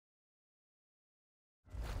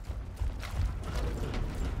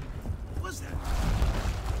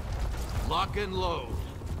Lock and load.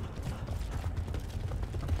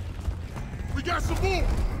 We got some more.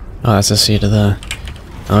 Oh, that's a seeder there.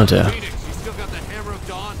 Oh dear. Phoenix, you still got the Hammer of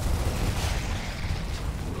Dawn?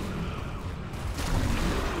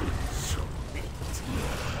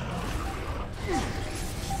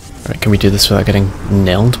 Alright, can we do this without getting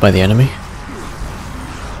nailed by the enemy?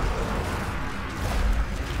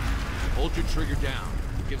 Hold your trigger down.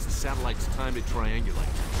 It gives the satellites time to triangulate.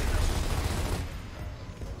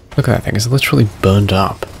 Look at that thing, it's literally burned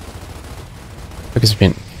up. Because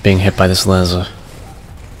it's being hit by this laser.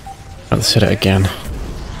 Let's hit it again.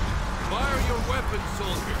 Fire your weapons,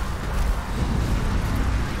 soldier.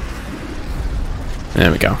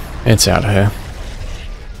 There we go. It's out of here.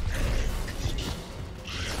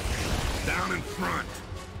 Down in front.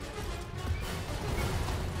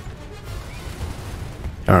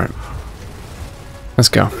 Alright. Let's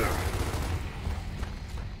go.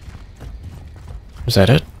 Is that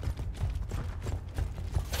it?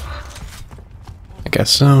 I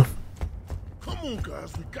guess so. Come on,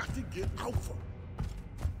 guys. We got to get Alpha.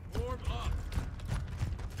 Form up.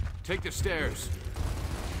 Take the stairs.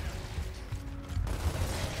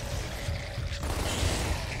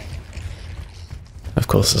 Of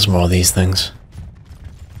course there's more of these things.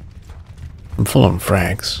 I'm full on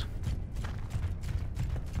frags.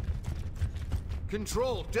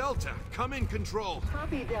 Control, Delta. Come in, Control.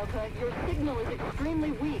 Copy, Delta. Your signal is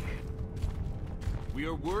extremely weak. We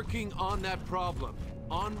are working on that problem.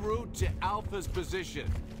 En route to Alpha's position.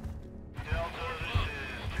 Delta, this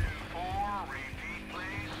is 2-4. Repeat,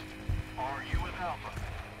 please. Are you with Alpha?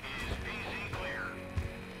 Is PC clear?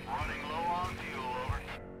 Running low on fuel, over.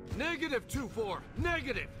 Negative 2-4.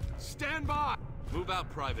 Negative. Stand by. Move out,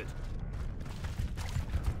 Private.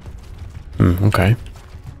 Okay.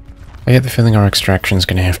 I get the feeling our extraction's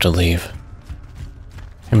gonna have to leave.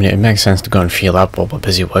 I mean, it makes sense to go and feel up while we're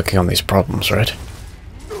busy working on these problems, right?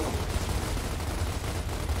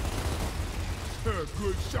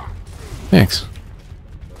 Good shot. Thanks.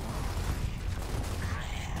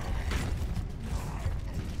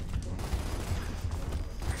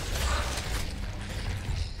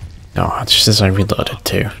 Oh, it's just as I reloaded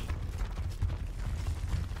too.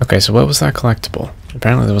 Okay, so what was that collectible?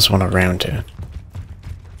 Apparently there was one around here.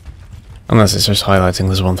 Unless it's just highlighting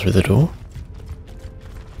there's one through the door.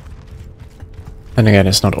 Then again,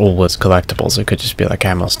 it's not always collectibles, it could just be like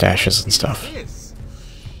ammo stashes and stuff.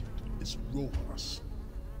 It's robots.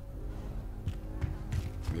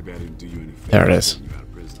 Maybe I didn't do you any favors. There it is. getting you out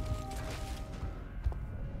of prison.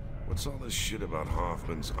 What's all this shit about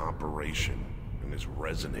Hoffman's operation and his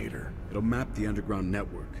resonator? It'll map the underground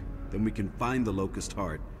network. Then we can find the Locust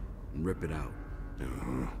Heart and rip it out.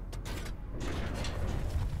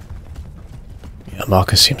 Yeah,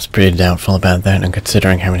 Marcus seems pretty doubtful about that, and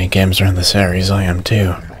considering how many games are in the series, I am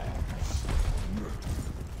too.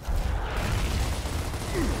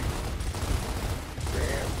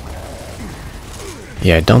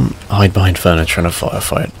 Yeah, don't hide behind furniture in a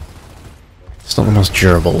firefight. It's not the most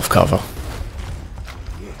durable of cover.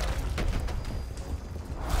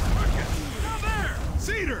 Down there!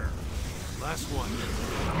 Cedar! Last one.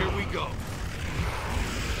 Here we go.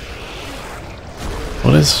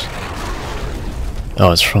 What is...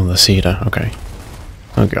 Oh, it's from the cedar, okay.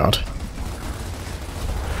 Oh god.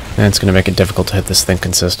 And it's gonna make it difficult to hit this thing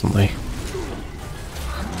consistently.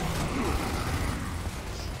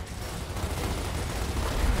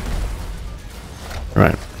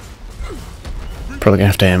 Right. Probably gonna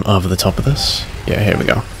have to aim over the top of this. Yeah, here we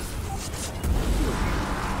go.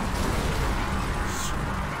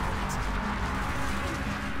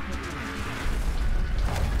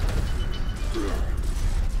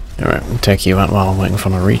 Alright, we'll take you out while I'm waiting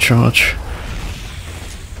for my recharge.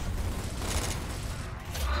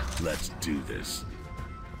 Let's do this.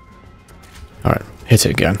 Alright, hit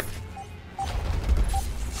it again.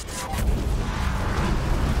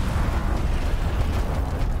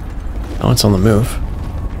 Oh, it's on the move.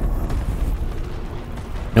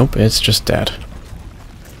 Nope, it's just dead.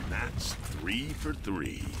 That's 3 for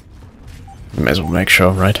 3. May as well make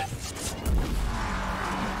sure, right?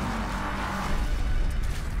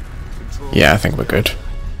 Yeah, I think we're good.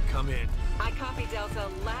 Come in. I copy, Delta.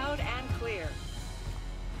 Loud and clear.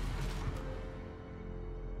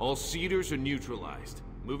 All Cedars are neutralized.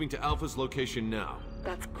 Moving to Alpha's location now.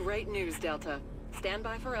 That's great news, Delta. Stand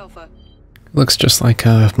by for Alpha. Looks just like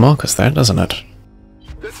Marcus there, doesn't it?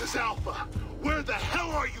 This is Alpha. Where the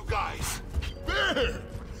hell are you guys? Man!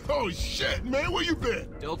 Oh shit, man, where you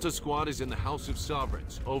been? Delta Squad is in the House of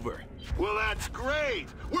Sovereigns. Over. Well, that's great.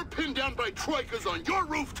 We're pinned down by troikas on your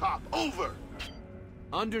rooftop. Over.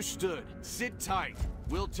 Understood. Sit tight.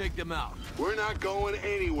 We'll take them out. We're not going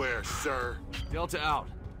anywhere, sir. Delta out.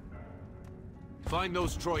 Find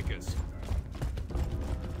those troikas.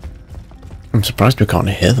 I'm surprised we can't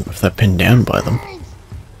hear them if they're pinned down by them.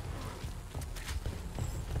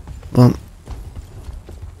 Well,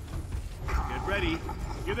 Get ready.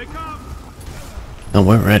 Here they come. no,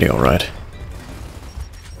 we're ready, alright.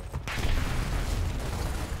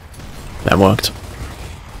 That worked.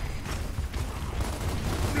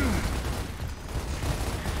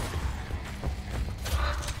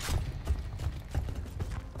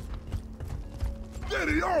 Get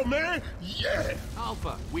it on, man! Yeah!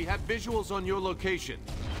 Alpha, we have visuals on your location.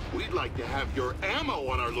 We'd like to have your ammo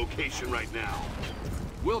on our location right now.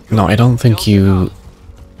 We'll No, I don't think Delta you... out.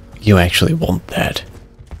 You actually want that.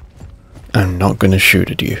 I'm not gonna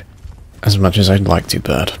shoot at you. As much as I'd like to,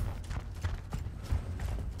 bud.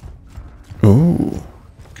 Ooh.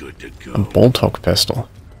 Good to A go. bolt-hook pistol.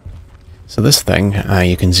 So this thing,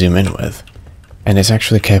 you can zoom in with. And it's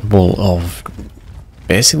actually capable of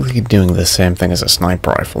basically doing the same thing as a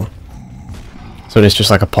sniper rifle. So it is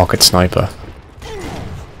just like a pocket sniper.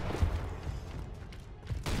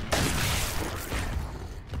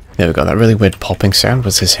 There we go, that really weird popping sound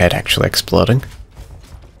was his head actually exploding.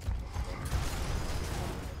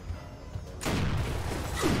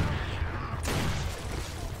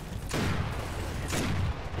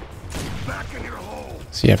 Back in your hole.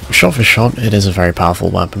 So yeah, shot for shot, it is a very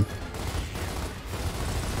powerful weapon.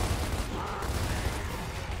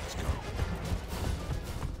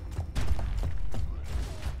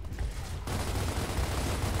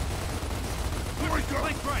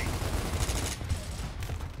 Flank right.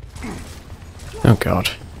 Oh god.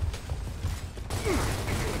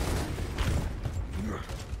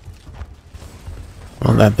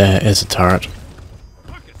 Well, that there is a turret.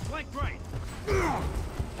 Marcus, flank right.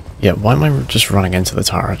 Yeah, why am I just running into the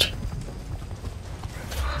turret?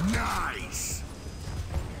 Nice!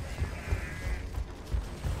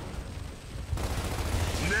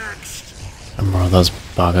 Next! And more of those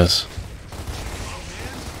buggers.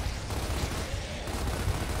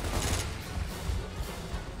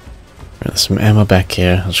 There's some ammo back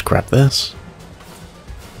here. I'll just grab this.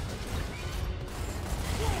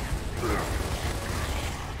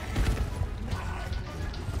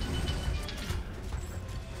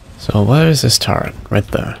 So where is this turret? Right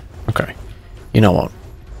there. Okay. You know what?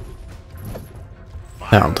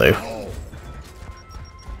 That'll do.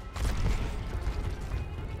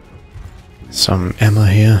 Some ammo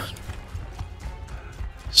here.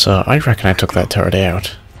 So I reckon I took that turret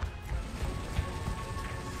out.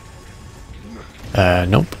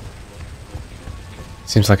 Nope.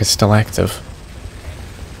 Seems like it's still active.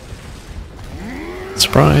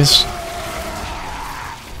 Surprise!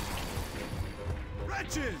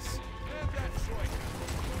 Wretches.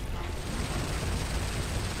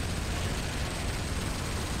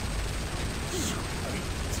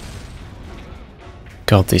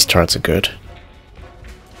 God, these turrets are good.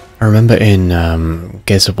 I remember in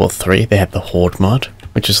Gears of War 3 they had the Horde mod,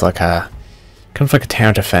 which is like a kind of like a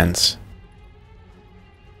tower defense.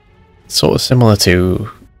 Sort of similar to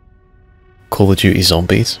Call of Duty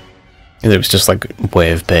Zombies. It was just like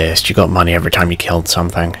wave based, you got money every time you killed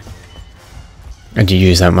something. And you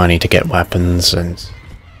use that money to get weapons, and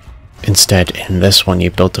instead in this one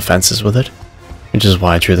you built defenses with it. Which is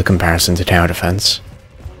why I drew the comparison to tower defense.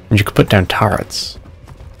 And you could put down turrets.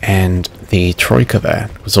 And the Troika there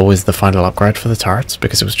was always the final upgrade for the turrets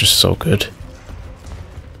because it was just so good.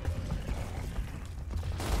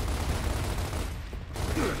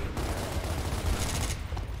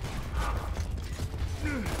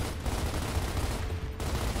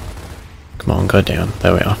 Come on, go down.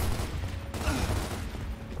 There we are.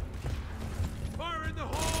 Fire in the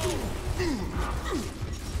hole.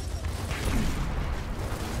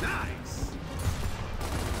 Nice.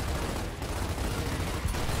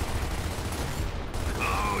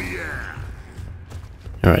 Oh yeah!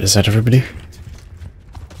 Alright, is that everybody?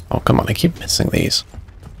 Oh, come on, I keep missing these.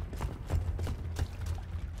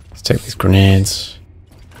 Let's take these grenades.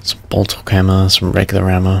 Some bolt-hook ammo, some regular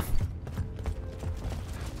ammo.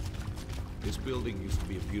 This building used to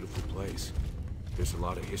be a beautiful place. There's a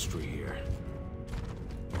lot of history here.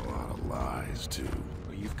 A lot of lies, too.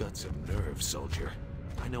 Well, you've got some nerve, soldier.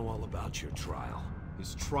 I know all about your trial.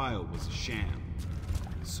 His trial was a sham,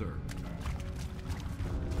 sir.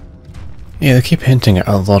 Yeah, they keep hinting at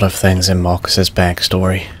a lot of things in Marcus's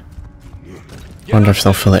backstory. Wonder if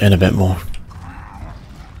they'll fill it in a bit more.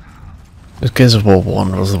 Because Gears of War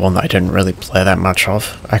 1 was the one that I didn't really play that much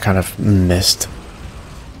of. I kind of missed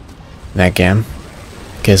that game.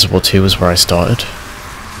 Gears of War 2 was where I started.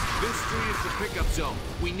 This tree is the pickup zone.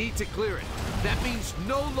 We need to clear it. That means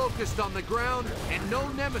no Locust on the ground and no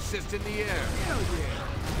Nemesis in the air. Hell yeah!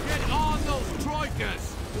 Get on those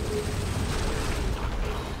troikas!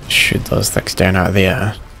 Shoot those things down out of the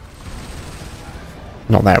air.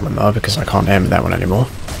 Not that one though, because I can't aim at that one anymore.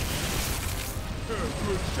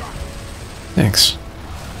 Thanks.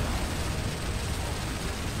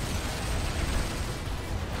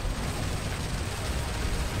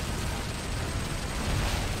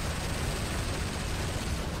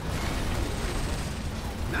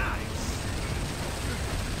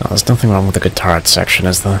 Oh, there's nothing wrong with the good turret section,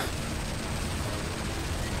 is there?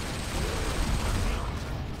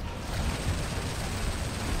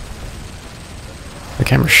 The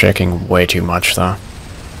camera's shaking way too much, though.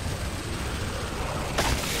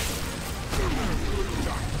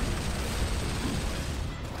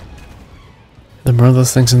 There were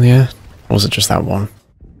those things in the air? Or was it just that one?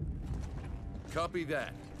 Copy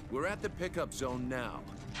that. We're at the pickup zone now.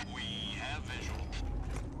 We have visual.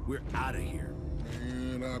 We're out of here.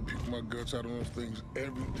 Man, I pick my guts out of those things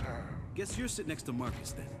every time. Guess you're sitting next to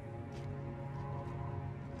Marcus then.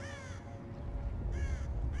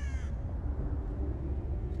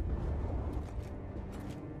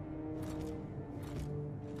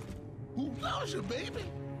 Who knows you, baby?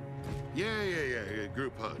 Yeah,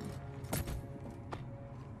 group hug.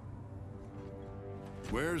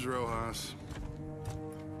 Where's Rojas?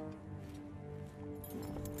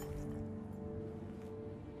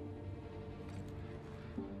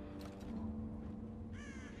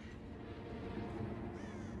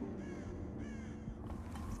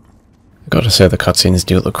 I gotta say, the cutscenes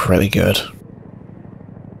do look really good.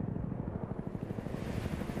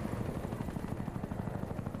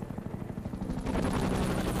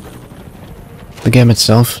 The game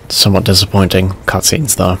itself, somewhat disappointing.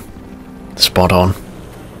 Cutscenes though, spot on.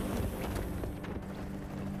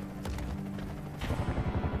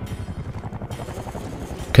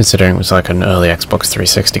 Considering it was like an early Xbox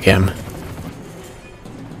 360 game.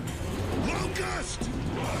 Locust!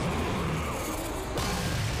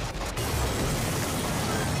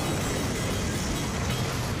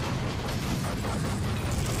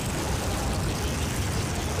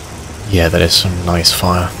 Yeah, that is some nice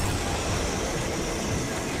fire.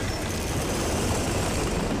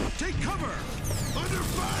 Take cover! Under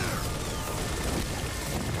fire!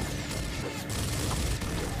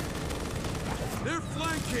 They're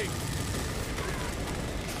flanking!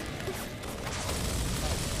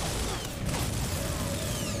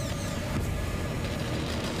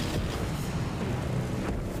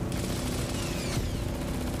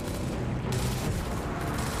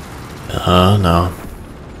 Oh no.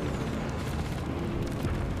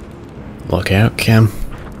 Look out, Kim.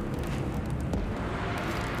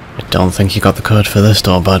 I don't think you got the code for this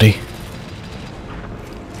door, buddy.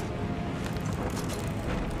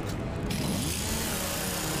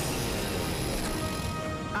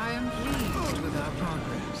 I am pleased with our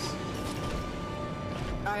progress.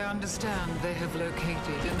 I understand they have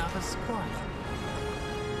located another squad.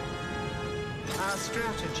 Our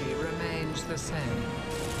strategy remains the same.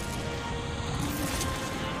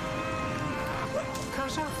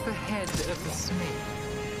 Cut off the head of the snake,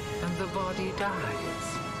 and the body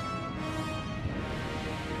dies.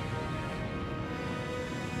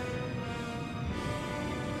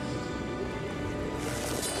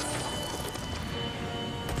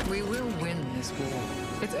 We will win this war.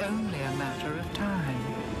 It's only a matter of time.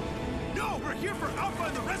 No, we're here for Alpha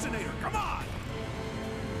and the Resonator. Come on!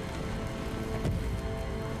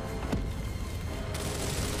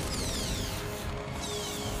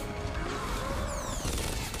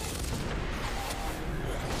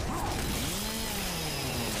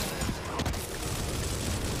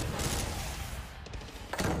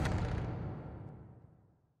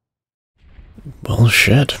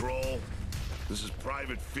 Bullshit. Control. This is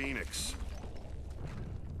Private Phoenix.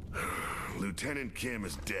 Lieutenant Kim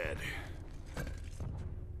is dead.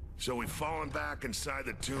 So we've fallen back inside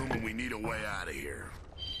the tomb and we need a way out of here.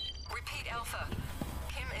 Repeat, Alpha.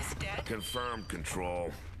 Kim is dead? Confirmed,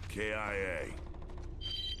 Control. KIA.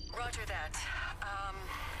 Roger that.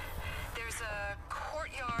 There's a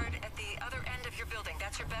courtyard at the other end of your building.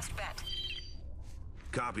 That's your best bet.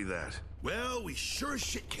 Copy that. Well, we sure as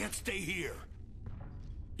shit can't stay here.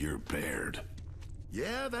 You're Baird.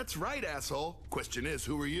 Yeah, that's right, asshole. Question is,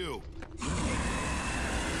 who are you?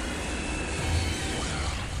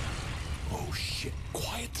 Oh shit,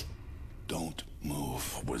 quiet. Don't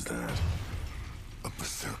move. What was that? A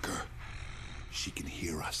berserker. She can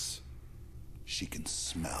hear us. She can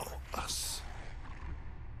smell us.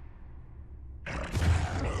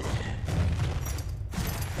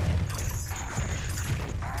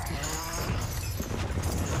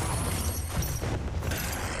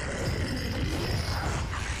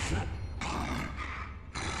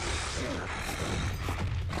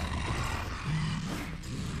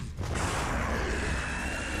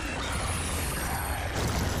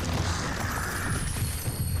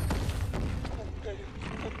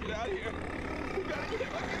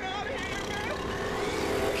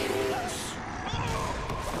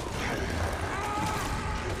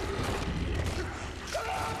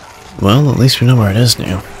 Well, at least we know where it is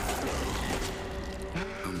now.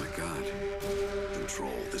 Oh my god.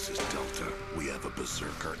 Control, this is Delta. We have a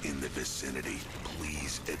berserker in the vicinity.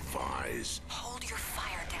 Please advise. Hold your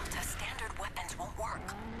fire, Delta. Standard weapons won't work.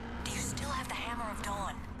 Do you still have the Hammer of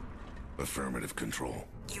Dawn? Affirmative, Control.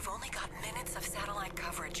 You've only got minutes of satellite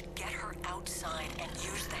coverage. Get her outside and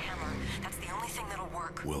use the hammer. That's the only thing that'll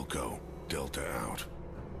work. We'll go. Delta out.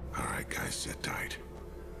 Alright, guys, sit tight.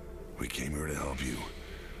 We came here to help you,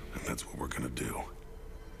 and that's what we're gonna do.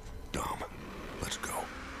 Dom, let's go.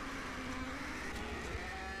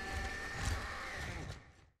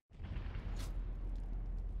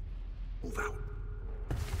 Move out.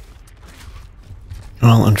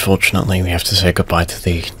 Well, unfortunately, we have to say goodbye to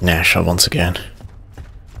the Nasher once again.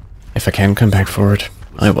 If I can come back for it,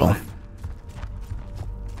 I will.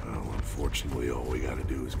 Well, unfortunately, all we gotta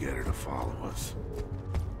do is get her to follow us.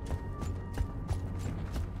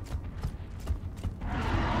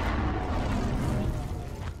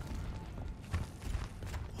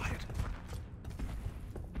 Quiet.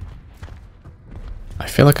 I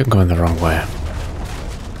feel like I'm going the wrong way.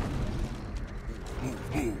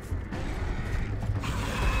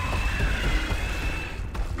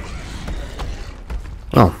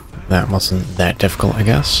 Well, that wasn't that difficult, I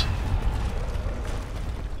guess.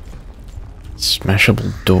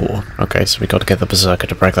 Smashable door. Okay, so we got to get the Berserker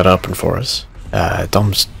to break that open for us.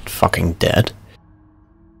 Dom's fucking dead.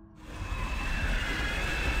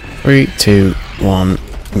 3, 2, 1,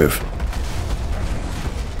 move.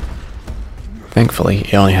 Thankfully,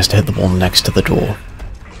 he only has to hit the wall next to the door.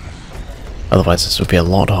 Otherwise, this would be a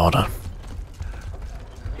lot harder.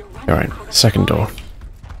 Alright, second door.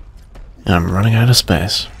 I'm running out of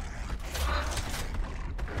space.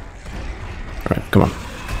 Alright, come on.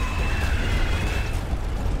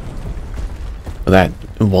 But that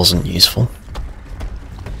wasn't useful.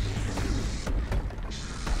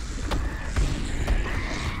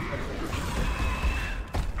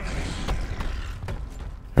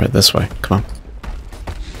 Alright, this way, come on.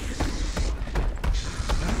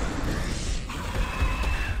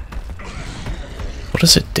 What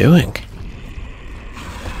is it doing?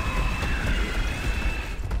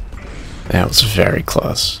 That was very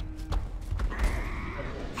close.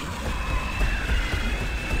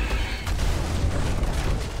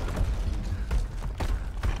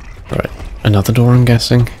 Right, another door, I'm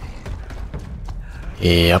guessing?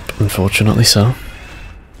 Yep, unfortunately so.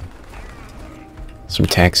 Some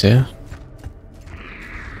tags here.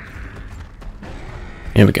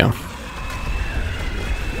 Here we go.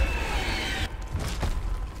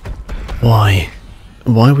 Why?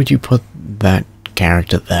 Why would you put that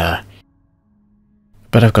character there?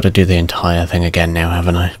 But I've got to do the entire thing again now,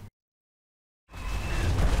 haven't I?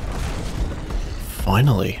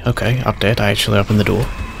 Finally. Okay, update. I actually opened the door.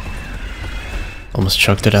 Almost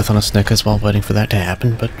choked to death on a Snickers while waiting for that to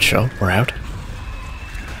happen, but sure, we're out.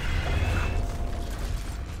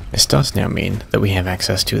 This does now mean that we have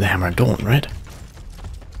access to the Hammer of Dawn, right?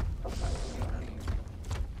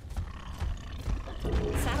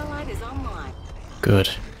 Satellite is online. Good.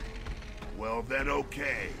 Well then,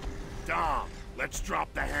 okay. Dom, let's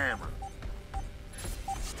drop the hammer.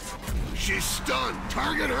 She's stunned.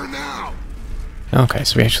 Target her now. Okay,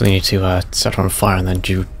 so we actually need to set her on fire and then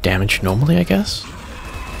do damage normally, I guess?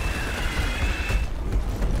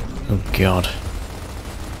 Oh god.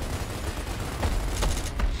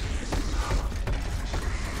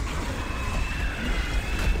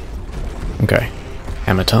 Okay,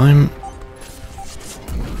 hammer time.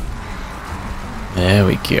 There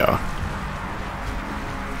we go.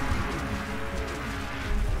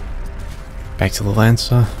 Back to the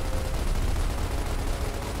Lancer.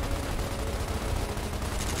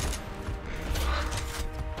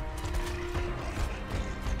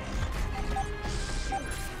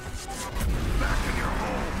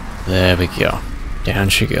 There we go. Down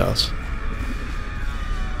she goes.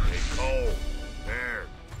 Hey, Cole. There.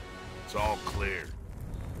 It's all clear.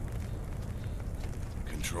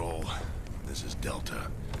 Control. This is Delta.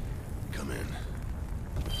 Come in.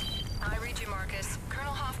 I read you, Marcus.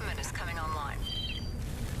 Colonel Hoffman is coming online.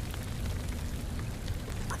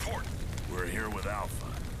 Report. We're here with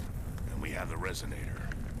Alpha, and we have the resonator.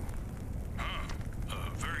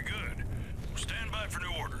 Very good. Stand by for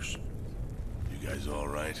new orders. You guys all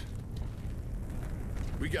right?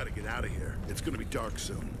 We gotta get out of here. It's gonna be dark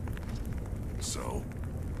soon. So?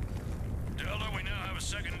 Delta, we now have a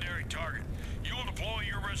secondary target. You will deploy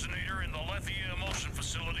your resonator in the Lethia Emulsion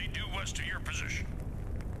facility due west to your position.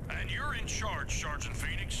 And you're in charge, Sergeant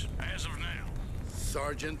Phoenix, as of now.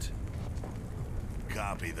 Sergeant?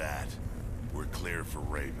 Copy that. We're clear for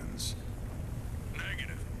Ravens.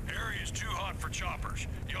 Negative. Area area is too hot for choppers.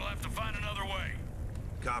 You'll have to find another way.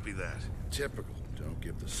 Copy that. Typical. Don't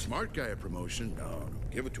give the smart guy a promotion. No,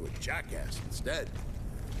 give it to a jackass instead.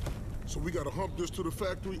 So we gotta hump this to the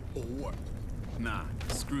factory, or what? Nah,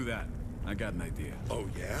 screw that. I got an idea. Oh,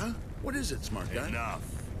 yeah? What is it, smart guy? Enough.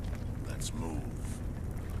 Let's move.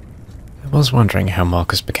 I was wondering how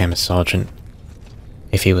Marcus became a sergeant.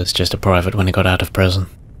 If he was just a private when he got out of prison.